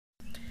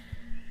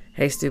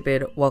Hey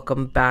stupid,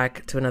 welcome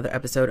back to another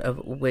episode of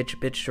Witch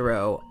Bitch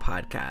Tarot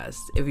podcast.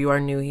 If you are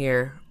new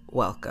here,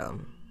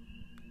 welcome.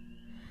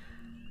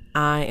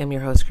 I am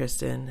your host,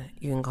 Kristen.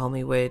 You can call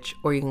me witch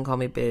or you can call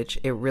me bitch.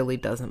 It really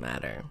doesn't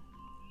matter.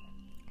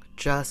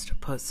 Just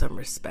put some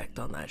respect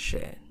on that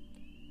shit.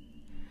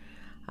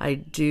 I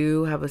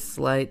do have a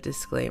slight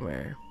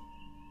disclaimer.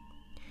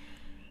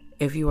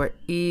 If you are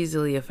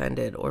easily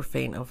offended or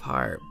faint of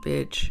heart,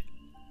 bitch,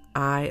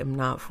 I am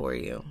not for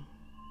you.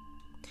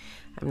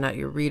 I'm not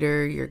your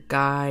reader, your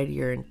guide,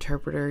 your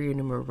interpreter, your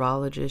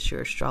numerologist,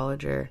 your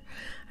astrologer.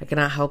 I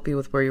cannot help you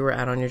with where you were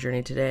at on your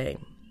journey today.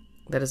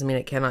 That doesn't mean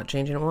it cannot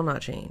change and it will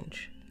not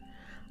change.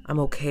 I'm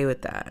okay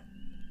with that.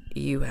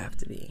 You have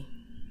to be.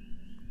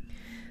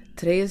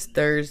 Today is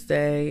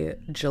Thursday,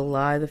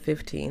 July the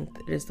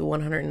 15th. It is the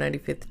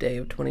 195th day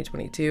of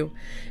 2022,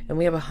 and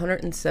we have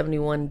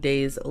 171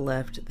 days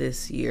left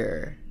this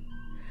year.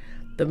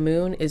 The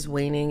moon is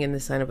waning in the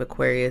sign of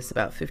Aquarius,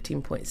 about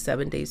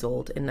 15.7 days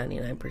old and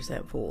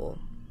 99% full.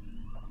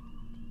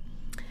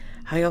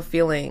 How y'all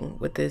feeling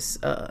with this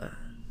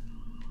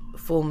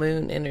full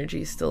moon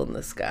energy still in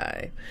the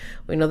sky?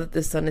 We know that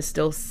the sun is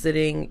still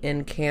sitting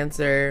in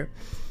Cancer.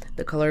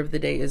 The color of the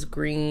day is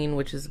green,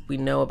 which is, we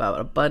know about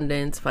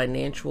abundance,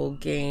 financial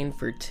gain,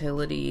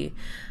 fertility.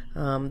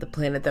 The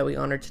planet that we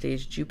honor today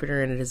is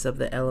Jupiter, and it is of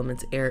the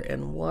elements air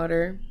and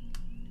water.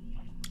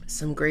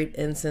 Some great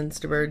incense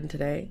to burn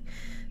today: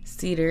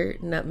 cedar,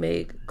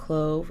 nutmeg,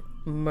 clove,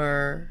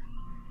 myrrh.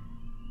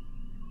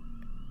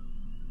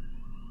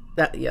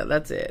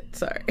 That's it.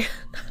 Sorry.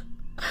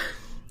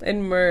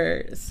 And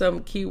myrrh.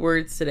 Some key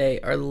words today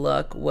are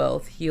luck,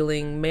 wealth,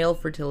 healing, male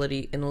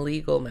fertility, and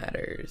legal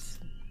matters.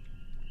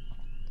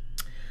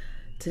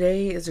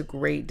 Today is a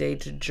great day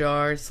to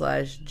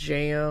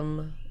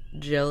jar/jam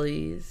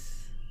jellies.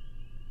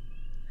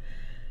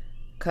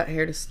 Cut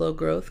hair to slow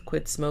growth,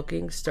 quit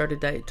smoking, start a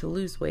diet to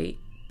lose weight,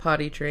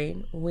 potty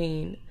train,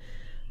 wean,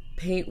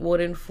 paint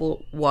wooden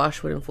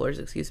wash wooden floors,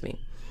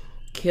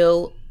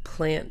 kill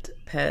plant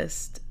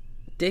pest,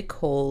 dig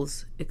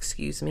holes,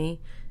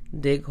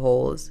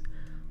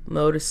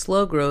 mow to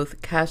slow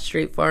growth,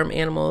 castrate farm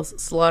animals,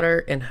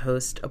 slaughter, and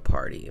host a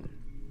party.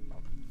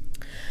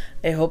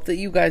 I hope that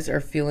you guys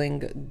are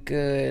feeling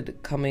good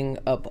coming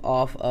up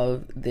off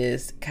of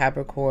this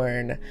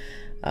Capricorn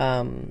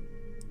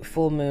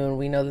full moon.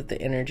 We know that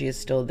the energy is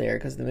still there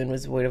because the moon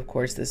was void, of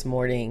course, this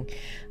morning.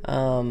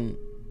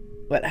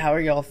 But how are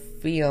y'all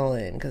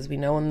feeling? Because we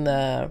know when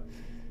the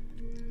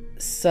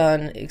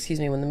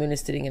when the moon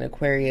is sitting in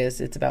Aquarius,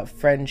 it's about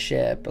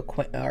friendship,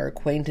 our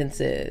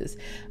acquaintances,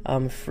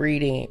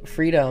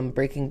 freedom,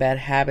 breaking bad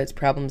habits,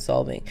 problem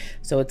solving.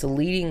 So it's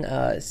leading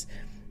us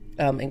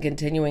and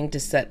continuing to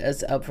set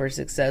us up for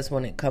success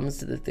when it comes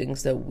to the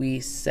things that we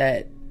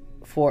set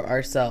for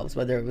ourselves,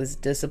 whether it was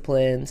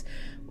disciplines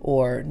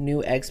or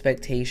new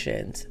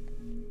expectations.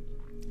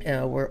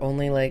 We're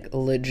only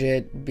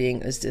legit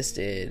being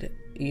assisted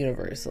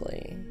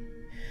universally.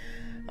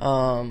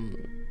 I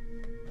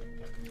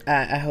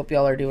hope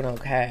y'all are doing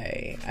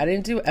okay. I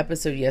didn't do an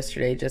episode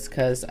yesterday just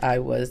because I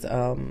was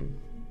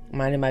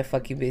minding my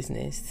fucking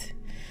business.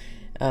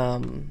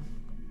 Anyway,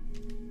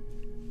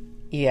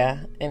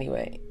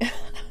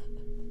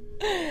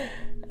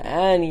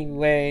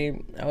 I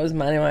was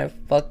minding my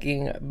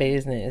fucking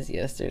business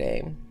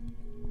yesterday.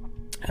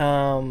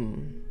 I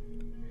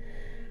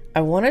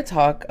want to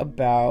talk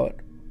about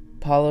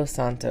Palo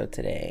Santo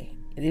today.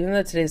 Even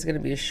though today's going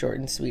to be a short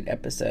and sweet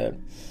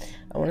episode,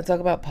 I want to talk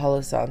about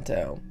Palo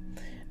Santo.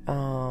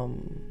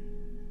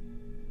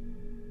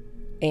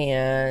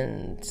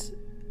 And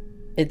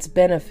its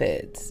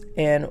benefits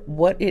and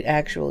what it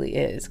actually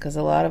is. Because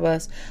a lot of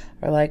us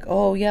are like,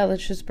 oh yeah,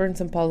 let's just burn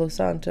some Palo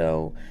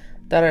Santo.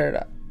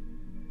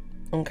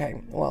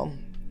 Okay, well,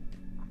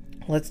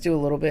 let's do a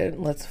little bit.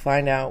 Let's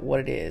find out what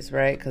it is,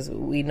 right? Because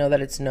we know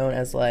that it's known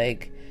as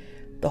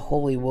the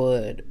holy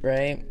wood,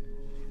 right?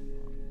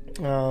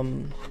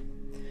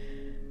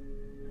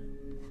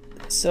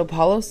 So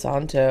Palo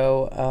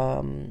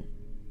Santo,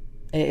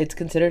 it's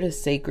considered a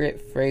sacred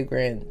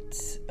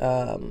fragrance,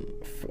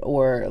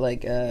 or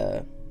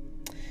a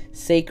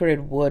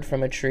sacred wood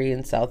from a tree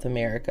in South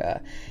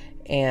America.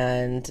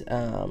 And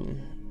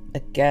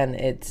again,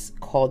 it's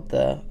called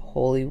the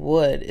holy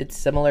wood. It's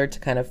similar to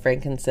kind of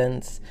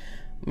frankincense,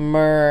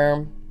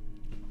 myrrh,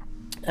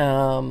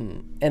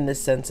 in the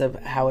sense of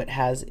how it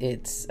has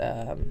its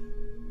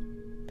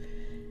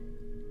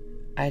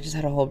I just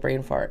had a whole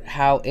brain fart.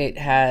 How it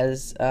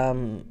has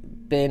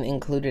been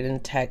included in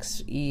texts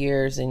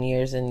years and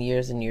years and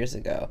years and years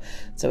ago.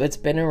 So it's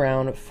been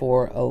around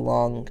for a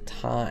long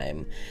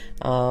time.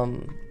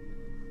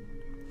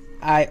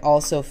 I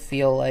also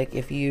feel like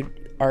if you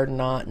are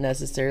not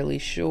necessarily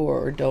sure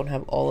or don't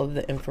have all of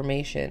the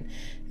information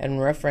in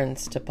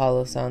reference to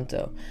Palo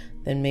Santo,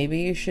 then maybe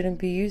you shouldn't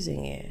be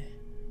using it,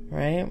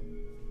 right?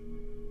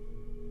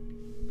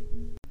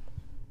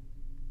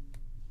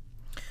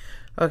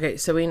 Okay,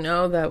 so we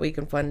know that we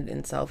can find it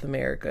in South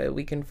America.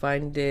 We can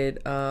find it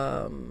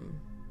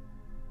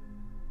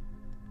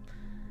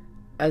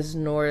as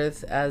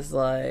north as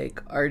like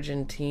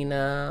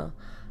Argentina,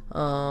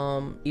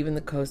 even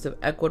the coast of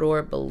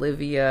Ecuador,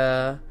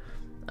 Bolivia,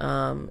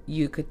 the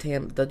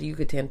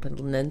Yucatan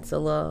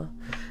Peninsula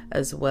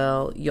as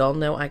well. Y'all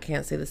know I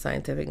can't say the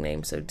scientific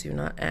name, so do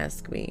not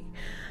ask me.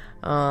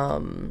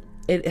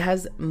 It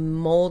has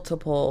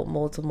multiple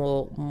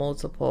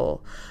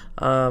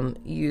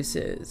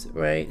uses,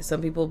 right?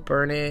 Some people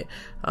burn it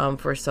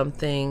for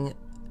something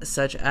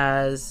such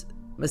as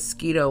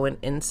mosquito and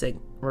insect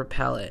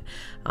repellent.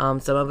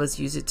 Some of us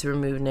use it to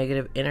remove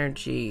negative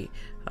energy,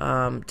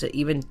 to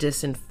even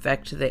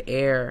disinfect the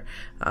air.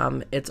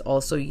 It's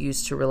also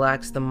used to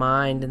relax the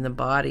mind and the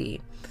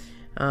body.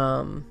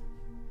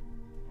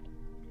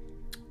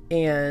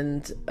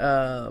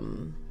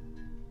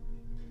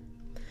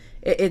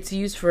 It's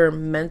used for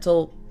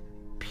mental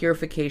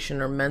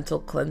purification or mental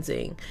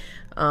cleansing.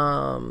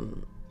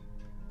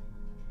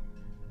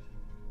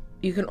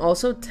 You can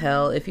also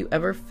tell if you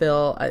ever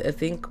feel, I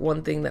think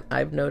one thing that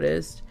I've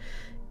noticed,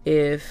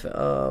 if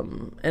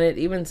and it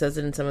even says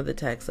it in some of the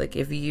texts, like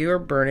if you're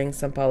burning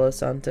some Palo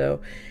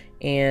Santo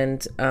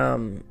and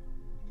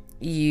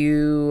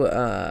you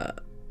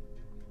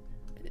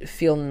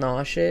feel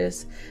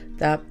nauseous,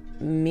 that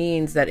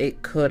means that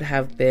it could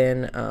have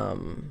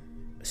been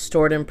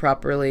stored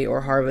improperly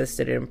or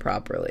harvested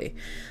improperly.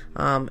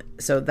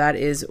 So that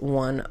is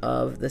one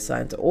of the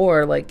signs.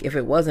 Or like if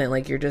it wasn't,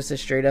 like you're just a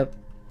straight up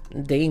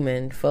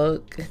demon,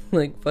 fuck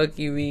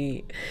you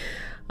me.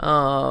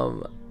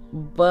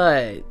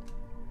 But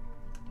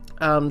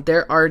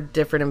there are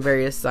different and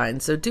various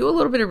signs. So do a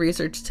little bit of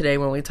research today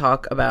when we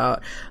talk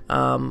about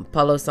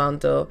Palo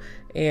Santo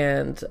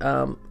and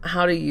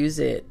how to use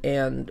it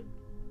and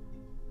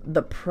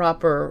the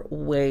proper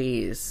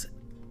ways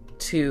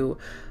to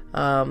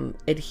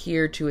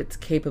adhere to its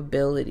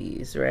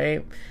capabilities,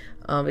 right?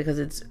 Because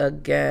it's,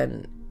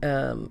 again,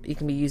 it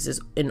can be used as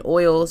in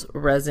oils,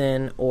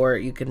 resin, or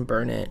you can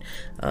burn it.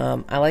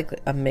 I like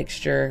a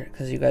mixture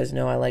because you guys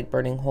know I like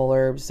burning whole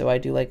herbs, so I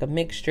do like a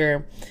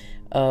mixture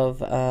of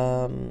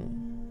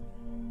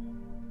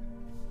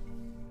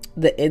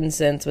the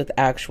incense with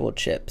actual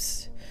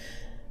chips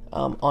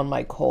on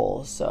my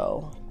coal.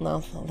 So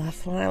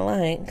that's what I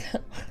like.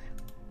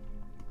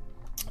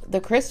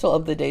 The crystal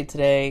of the day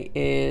today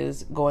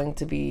is going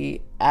to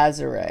be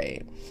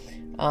azurite.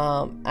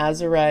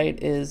 Azurite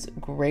is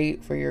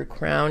great for your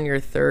crown, your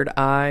third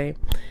eye.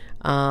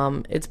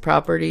 Its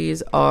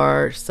properties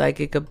are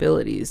psychic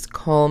abilities,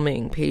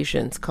 calming,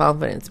 patience,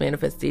 confidence,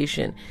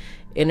 manifestation,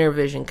 inner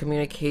vision,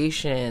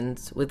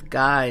 communications with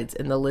guides,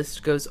 and the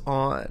list goes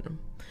on.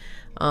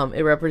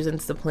 It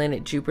represents the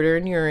planet Jupiter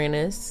and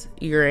Uranus.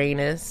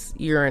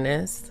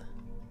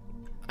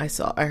 I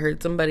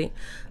heard somebody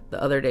the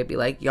other day be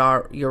like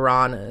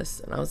Uranus,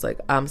 and I was like,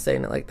 I'm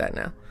saying it like that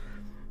now.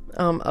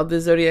 Of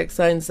the zodiac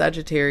sign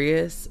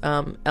Sagittarius,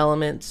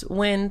 elements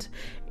wind,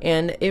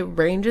 and it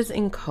ranges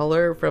in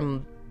color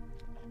from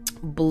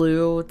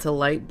blue to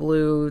light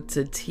blue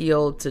to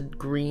teal to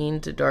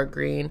green to dark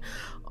green.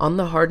 On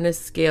the hardness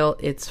scale,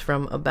 it's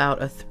from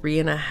about a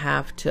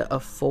 3.5 to a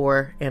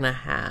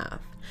 4.5.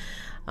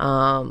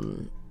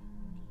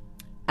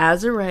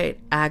 Azurite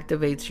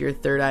activates your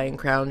third eye and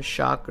crown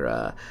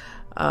chakra,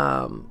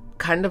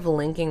 kind of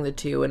linking the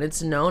two, and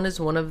it's known as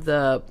one of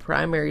the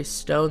primary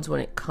stones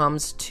when it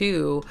comes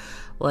to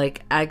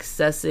like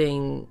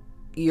accessing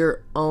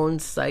your own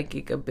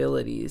psychic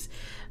abilities.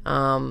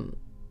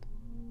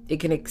 It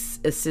can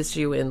assist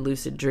you in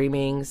lucid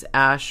dreamings,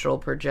 astral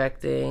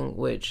projecting,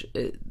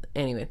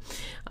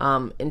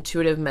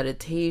 intuitive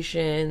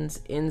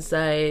meditations,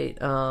 insight,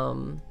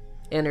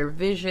 inner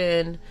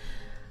vision.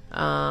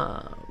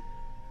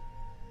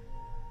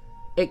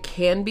 It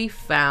can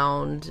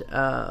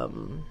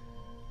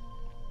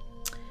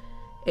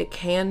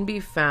be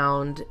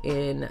found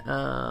in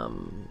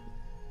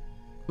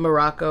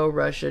Morocco,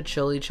 Russia,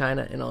 Chile,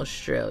 China, and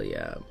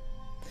Australia.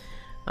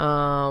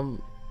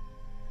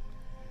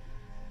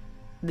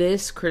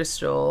 This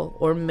crystal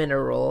or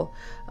mineral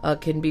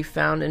can be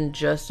found in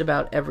just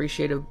about every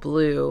shade of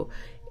blue,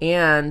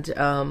 and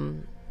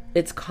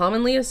it's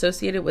commonly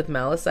associated with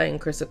malachite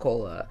and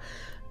chrysocolla.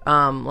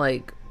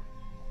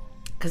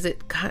 Because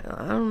it kind of,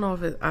 I don't know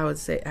if I would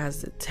say it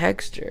has the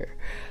texture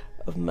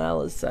of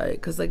malachite,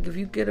 because like if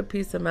you get a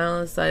piece of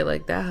malachite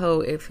like that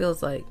it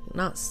feels like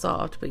not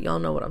soft, but y'all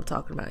know what I'm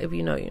talking about. If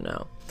you know, you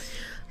know.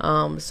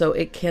 So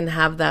it can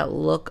have that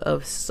look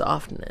of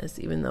softness,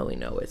 even though we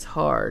know it's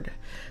hard.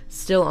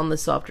 Still on the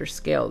softer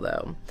scale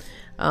though.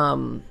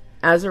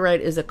 Azurite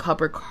is a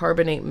copper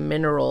carbonate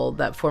mineral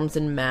that forms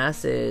in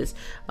masses.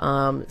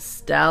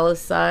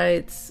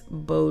 Stalactites,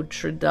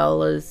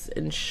 botrydellus,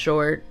 in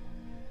short,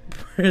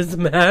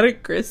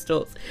 prismatic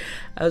crystals.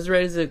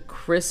 Azurite in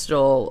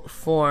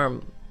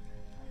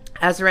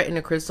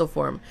a crystal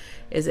form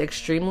is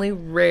extremely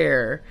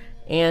rare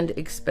and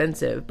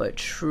expensive, but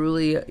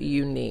truly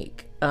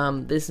unique.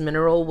 This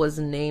mineral was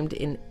named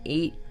in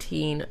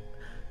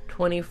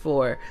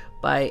 1824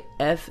 by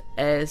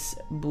F.S.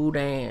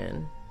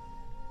 Boudin,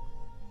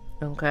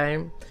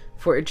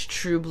 for its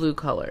true blue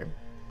color.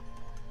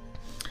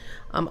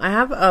 I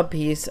have a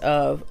piece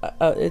of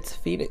it's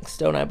Phoenix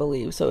stone, I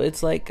believe. So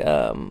it's like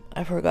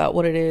I forgot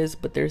what it is,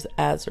 but there's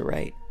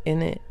azurite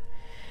in it,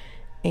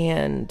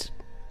 and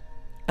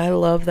I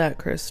love that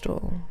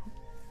crystal.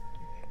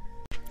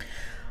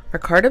 Our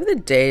card of the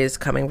day is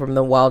coming from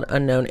the Wild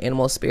Unknown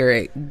Animal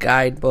Spirit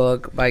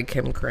Guidebook by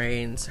Kim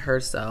Cranes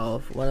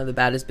herself. One of the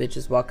baddest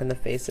bitches walking the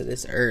face of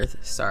this earth.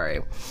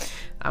 Sorry.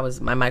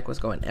 My mic was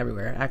going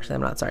everywhere. Actually,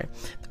 I'm not sorry.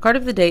 The card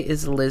of the day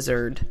is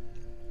Lizard.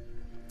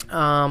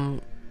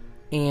 And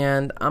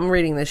I'm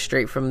reading this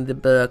straight from the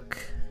book.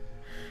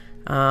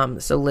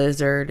 So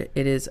Lizard,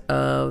 it is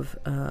of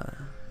the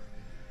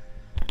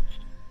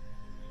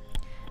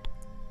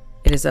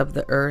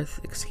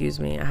earth. Excuse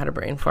me, I had a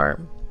brain fart.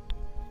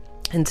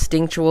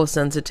 Instinctual,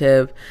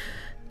 sensitive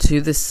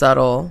to the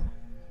subtle,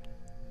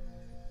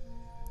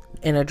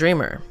 and a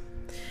dreamer.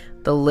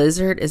 The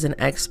lizard is an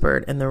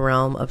expert in the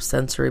realm of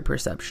sensory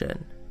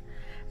perception,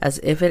 as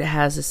if it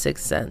has a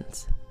sixth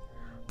sense.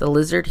 The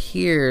lizard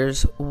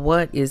hears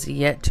what is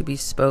yet to be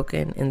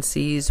spoken and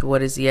sees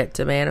what is yet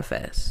to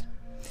manifest.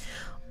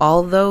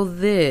 Although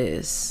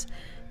this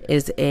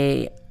is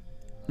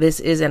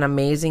an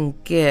amazing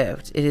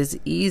gift, it is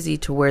easy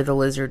to wear the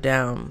lizard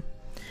down.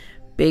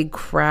 Big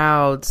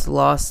crowds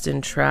lost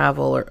in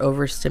travel or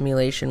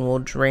overstimulation will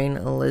drain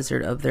a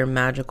lizard of their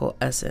magical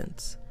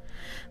essence.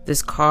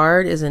 This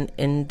card is an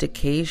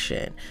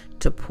indication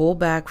to pull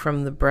back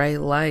from the bright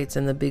lights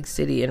in the big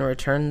city and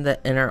return the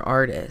inner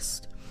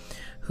artist.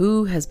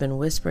 Who has been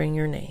whispering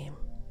your name?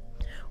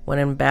 When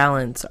in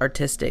balance,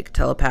 artistic,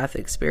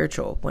 telepathic,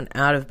 spiritual. When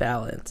out of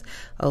balance,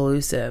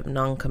 elusive,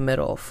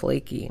 non-committal,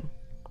 flaky.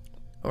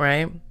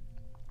 Right?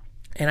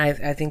 And I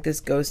think this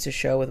goes to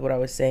show with what I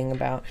was saying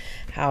about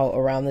how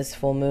around this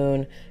full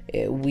moon,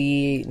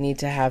 we need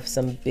to have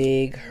some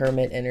big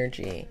hermit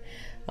energy.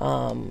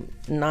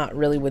 Not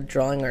really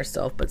withdrawing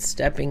ourselves, but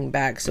stepping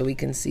back so we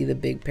can see the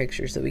big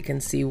picture, so we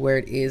can see where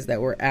it is that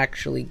we're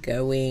actually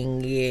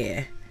going.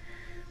 Yeah.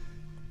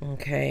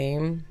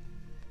 Okay.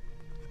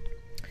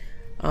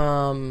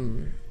 I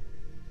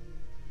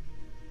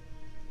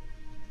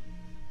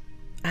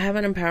have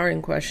an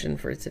empowering question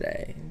for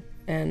today,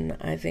 and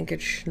I think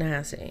it's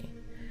snazzy.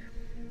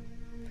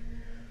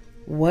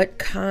 What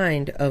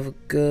kind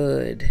of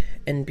good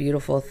and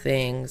beautiful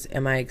things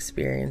am I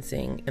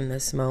experiencing in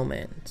this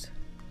moment?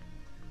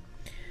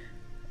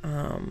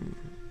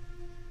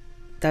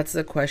 That's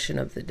the question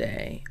of the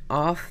day.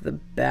 Off the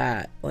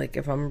bat, like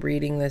if I'm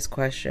reading this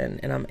question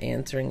and I'm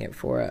answering it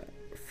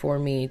for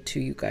me to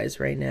you guys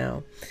right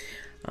now,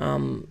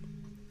 I'm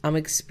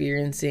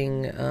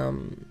experiencing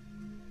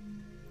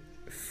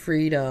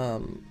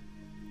freedom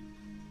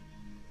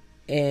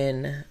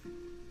in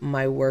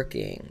my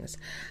workings.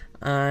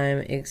 I'm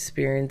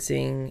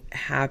experiencing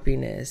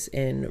happiness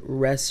in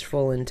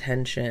restful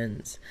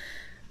intentions.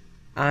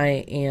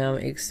 I am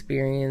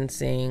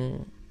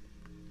experiencing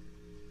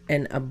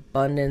an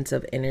abundance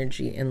of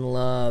energy and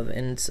love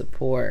and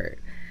support.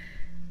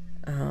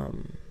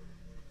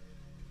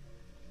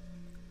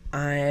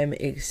 I'm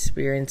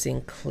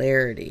experiencing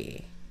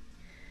clarity.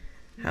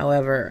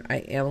 However, I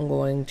am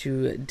going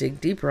to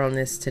dig deeper on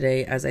this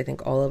today, as I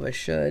think all of us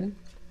should.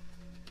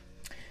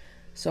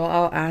 So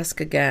I'll ask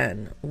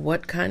again,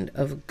 what kind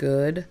of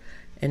good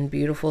and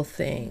beautiful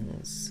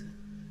things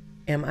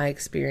am I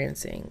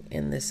experiencing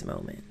in this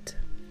moment?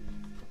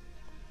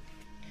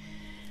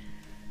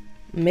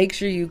 Make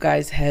sure you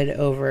guys head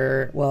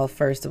over. Well,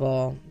 first of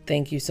all,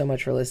 thank you so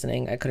much for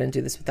listening. I couldn't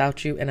do this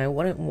without you, and I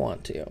wouldn't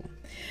want to.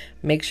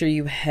 Make sure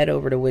you head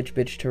over to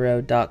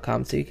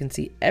witchbitchtarot.com so you can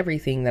see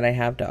everything that I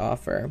have to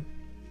offer.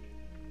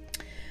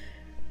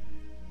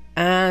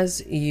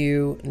 As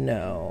you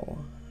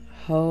know,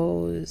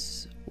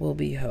 hoes will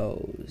be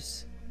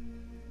hoes.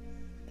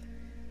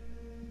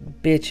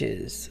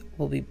 Bitches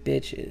will be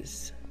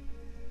bitches.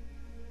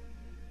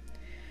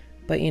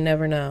 But you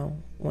never know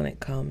when it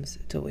comes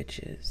to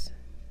witches.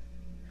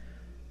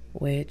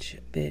 Which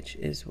bitch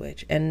is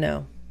which? And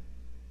no,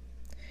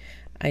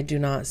 I do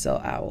not sell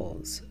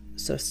owls,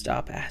 so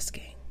stop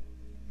asking.